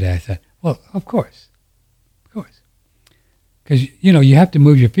yesterday. I said, well, of course. Because, you have to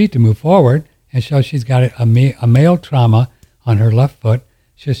move your feet to move forward. And so she's got a male trauma on her left foot.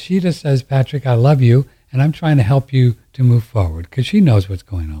 So she just says, Patrick, I love you, and I'm trying to help you to move forward, because she knows what's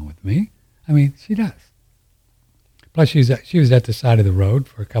going on with me. She does. Plus, she was at the side of the road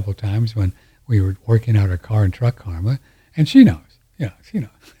for a couple of times when we were working out our car and truck karma, and she knows. She knows.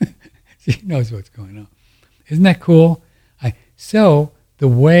 She knows what's going on. Isn't that cool? So the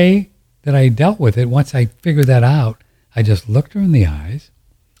way that I dealt with it, once I figured that out, I just looked her in the eyes,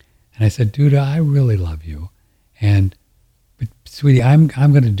 and I said, Duda, I really love you, but sweetie, I'm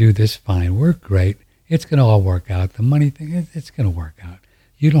going to do this fine. We're great. It's going to all work out. The money thing, it's going to work out.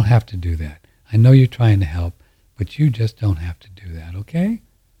 You don't have to do that. I know you're trying to help, but you just don't have to do that, okay?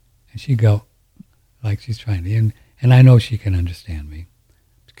 And she'd go, like she's trying to. And And I know she can understand me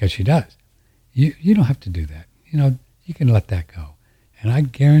because she does. You don't have to do that. You can let that go. And I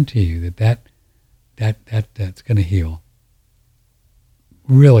guarantee you that's going to heal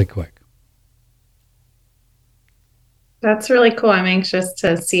really quick. That's really cool. I'm anxious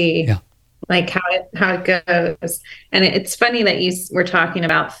to see like how it goes. And it's funny that you were talking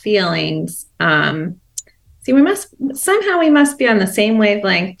about feelings. See, we must be on the same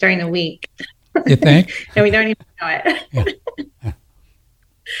wavelength during the week. You think? And we don't even know it. Yeah.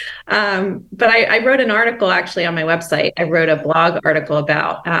 But I wrote an article actually on my website. I wrote a blog article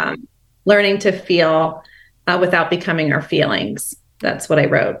about learning to feel without becoming our feelings. That's what I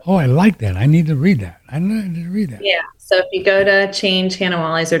wrote. Oh, I like that. I need to read that. Yeah. So if you go to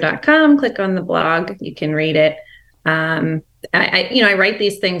changehannawalliser.com, click on the blog, you can read it. I write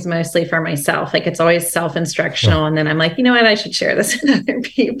these things mostly for myself. Like it's always self-instructional. Sure. And then I'm like, you know what? I should share this with other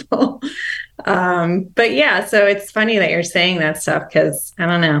people. But yeah, so it's funny that you're saying that stuff because I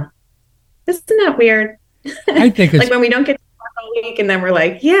don't know. Isn't that weird? I think it's like when we don't get to talk all week and then we're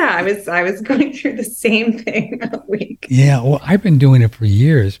like, yeah, I was going through the same thing all week. Yeah, well, I've been doing it for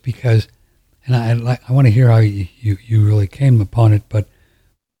years because, and I want to hear how you really came upon it, but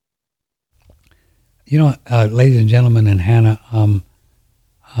ladies and gentlemen, and Hanna,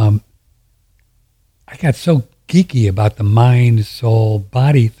 I got so geeky about the mind, soul,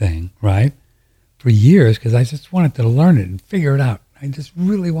 body thing, right? For years, because I just wanted to learn it and figure it out. I just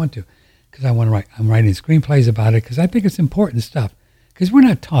really want to, because I want to write. I'm writing screenplays about it because I think it's important stuff. Because we're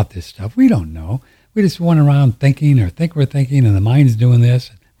not taught this stuff. We don't know. We just run around thinking or think we're thinking, and the mind's doing this,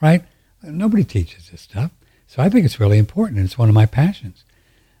 right? Nobody teaches this stuff. So I think it's really important, and it's one of my passions.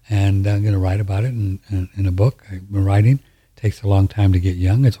 And I'm going to write about it in a book. I've been writing. It takes a long time to get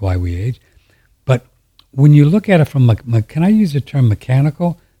young. It's why we age. But when you look at it from, can I use the term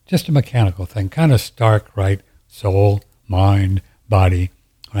mechanical? Just a mechanical thing, kind of stark, right? Soul, mind, body,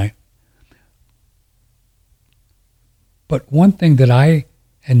 right? But one thing that I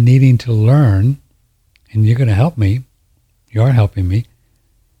am needing to learn, and you're going to help me, you are helping me,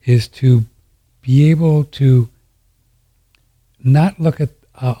 is to be able to not look at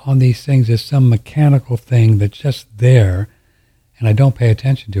on these things as some mechanical thing that's just there, and I don't pay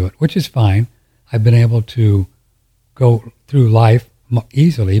attention to it, which is fine. I've been able to go through life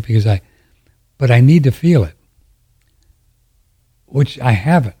easily but I need to feel it, which I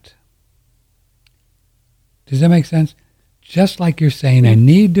haven't. Does that make sense? Just like you're saying, I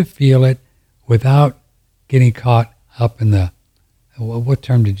need to feel it without getting caught up in what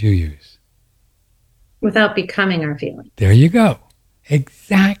term did you use? Without becoming our feeling. There you go.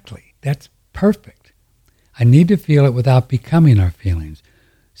 Exactly. That's perfect. I need to feel it without becoming our feelings.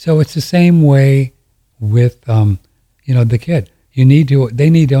 So it's the same way with, the kid. They need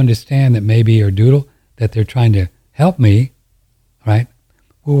to understand that maybe or doodle that they're trying to help me, right?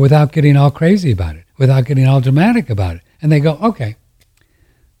 Well, without getting all crazy about it, without getting all dramatic about it. And they go, okay.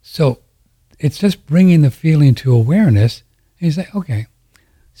 So it's just bringing the feeling to awareness. And you say, okay.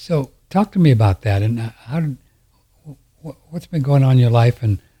 So talk to me about that. And what's been going on in your life,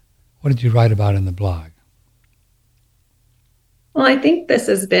 and what did you write about in the blog? Well, I think this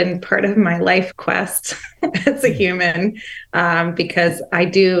has been part of my life quest as a human, because I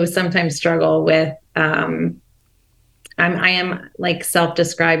do sometimes struggle with, I am like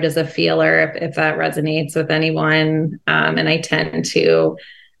self-described as a feeler, if that resonates with anyone. And I tend to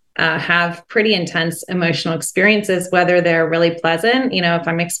have pretty intense emotional experiences, whether they're really pleasant, if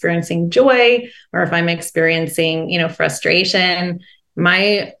I'm experiencing joy or if I'm experiencing, frustration.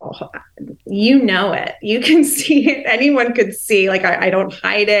 It, you can see it. Anyone could see, like, I don't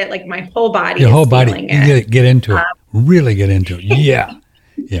hide it. Like my whole body, your whole body, you get into it, really get into it. Yeah.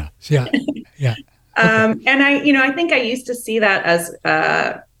 Yeah. Yeah. Okay. And I think I used to see that as,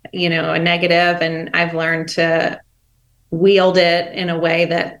 a negative, and I've learned to wield it in a way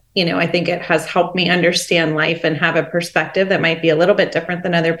that, I think it has helped me understand life and have a perspective that might be a little bit different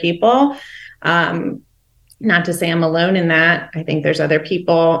than other people. Not to say I'm alone in that. I think there's other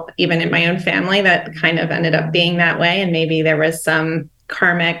people, even in my own family, that kind of ended up being that way. And maybe there was some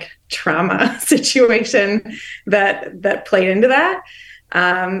karmic trauma situation that played into that.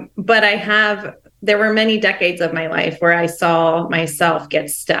 But there were many decades of my life where I saw myself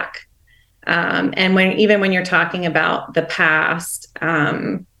get stuck. And when you're talking about the past,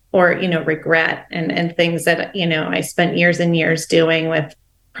 or, regret and things that, I spent years and years doing with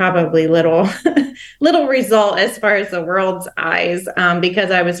probably little result as far as the world's eyes,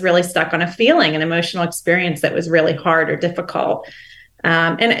 because I was really stuck on a feeling, an emotional experience that was really hard or difficult.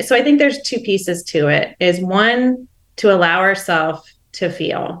 And so I think there's two pieces to it. Is one, to allow ourselves to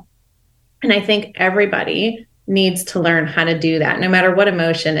feel. And I think everybody needs to learn how to do that, no matter what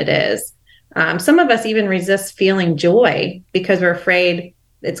emotion it is. Some of us even resist feeling joy because we're afraid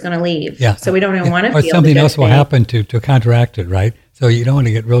it's going to leave. Yeah. So we don't even want to or feel something else will happen to counteract it, right? So you don't want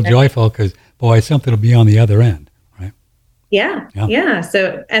to get real joyful because, boy, something will be on the other end, right? Yeah.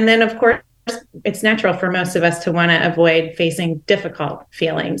 So, and then of course, it's natural for most of us to want to avoid facing difficult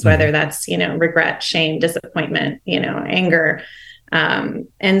feelings, whether that's, regret, shame, disappointment, anger.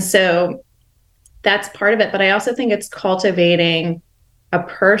 And so that's part of it. But I also think it's cultivating a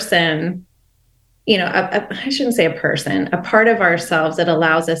person, I shouldn't say a person, a part of ourselves that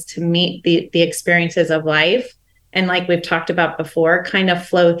allows us to meet the experiences of life. And like we've talked about before, kind of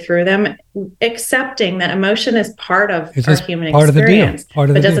flow through them, accepting that emotion is part of our human experience,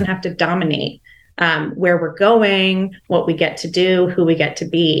 but doesn't have to dominate where we're going, what we get to do, who we get to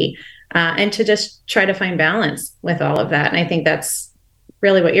be, and to just try to find balance with all of that. And I think that's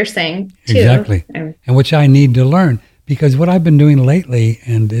really what you're saying, too. Exactly. And which I need to learn, because what I've been doing lately,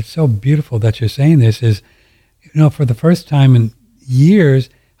 and it's so beautiful that you're saying this, is, for the first time in years,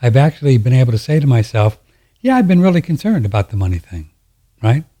 I've actually been able to say to myself, yeah, I've been really concerned about the money thing,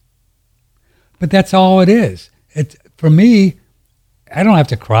 right? But that's all it is. It's, for me, I don't have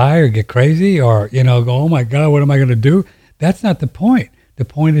to cry or get crazy or, go, oh my God, what am I going to do? That's not the point. The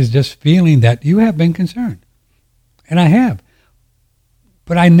point is just feeling that you have been concerned. And I have.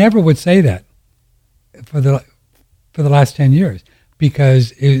 But I never would say that for the last 10 years,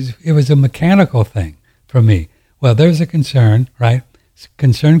 because it was a mechanical thing for me. Well, there's a concern, right?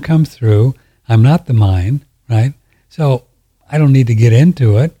 Concern comes through. I'm not the mind, right? So I don't need to get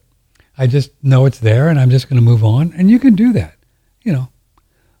into it. I just know it's there, and I'm just going to move on. And you can do that,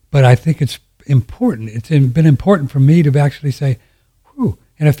 But I think it's important. It's been important for me to actually say, whew,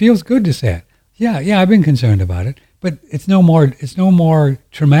 and it feels good to say it. Yeah, I've been concerned about it, but it's no more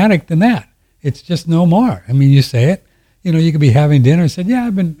traumatic than that. It's just no more. I mean, you say it. You could be having dinner and said, yeah,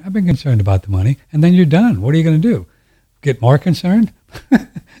 I've been concerned about the money, and then you're done. What are you going to do? Get more concerned?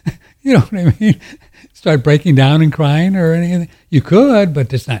 You know what I mean? Start breaking down and crying or anything. You could,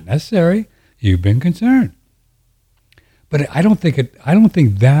 but it's not necessary. You've been concerned. But I don't think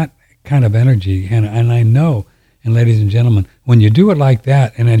that kind of energy, Hannah, and I know, and ladies and gentlemen, when you do it like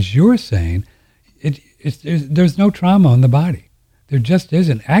that, and as you're saying, there's no trauma in the body. There just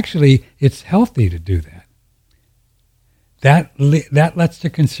isn't. Actually, it's healthy to do that. That lets the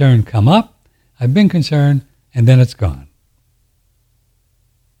concern come up. I've been concerned, and then it's gone.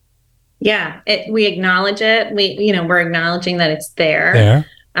 Yeah, we acknowledge it. We're acknowledging that it's there. And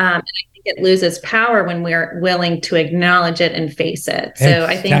I think it loses power when we're willing to acknowledge it and face it. So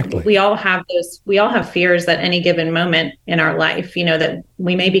exactly. I think we all have fears at any given moment in our life, that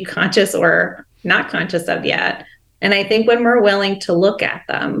we may be conscious or not conscious of yet. And I think when we're willing to look at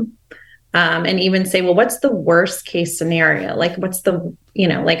them, and even say, well, what's the worst case scenario? Like, what's the,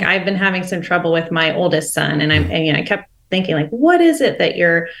 like I've been having some trouble with my oldest son, and I kept thinking, like, what is it that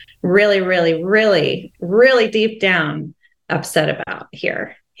you're really, really, really, really deep down upset about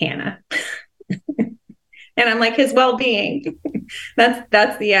here, Hannah? And I'm like, his well-being.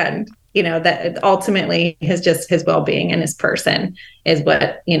 That's the end. That ultimately his well-being and his person is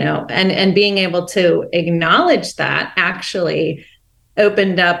what, and being able to acknowledge that actually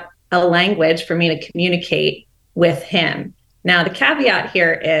opened up a language for me to communicate with him. Now, the caveat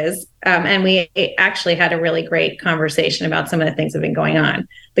here is, and we actually had a really great conversation about some of the things that have been going on.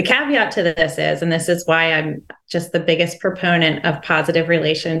 The caveat to this is, and this is why I'm just the biggest proponent of positive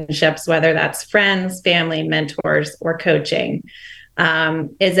relationships, whether that's friends, family, mentors, or coaching,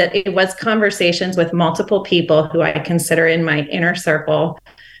 is that it was conversations with multiple people who I consider in my inner circle,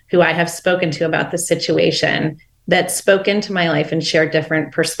 who I have spoken to about the situation, that spoke into my life and shared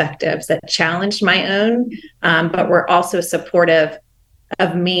different perspectives that challenged my own, but were also supportive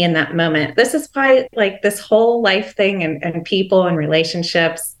of me in that moment. This is why, like, this whole life thing and people and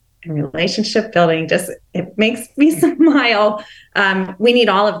relationships and relationship building, it makes me smile. We need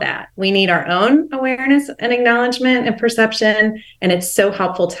all of that. We need our own awareness and acknowledgement and perception. And it's so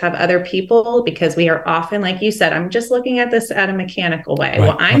helpful to have other people, because we are often, like you said, I'm just looking at this at a mechanical way. Right.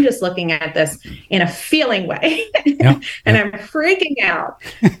 Well, I'm just looking at this in a feeling way. And I'm freaking out.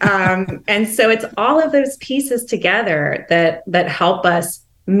 And so it's all of those pieces together that help us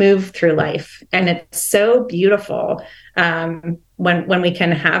move through life. And it's so beautiful when we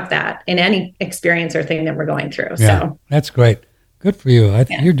can have that in any experience or thing that we're going through. Yeah, so that's great. Good for you.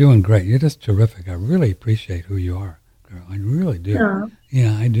 You're doing great. You're just terrific. I really appreciate who you are, girl. I really do. Aww.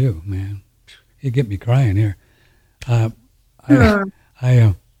 Yeah, I do, man. You get me crying here.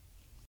 I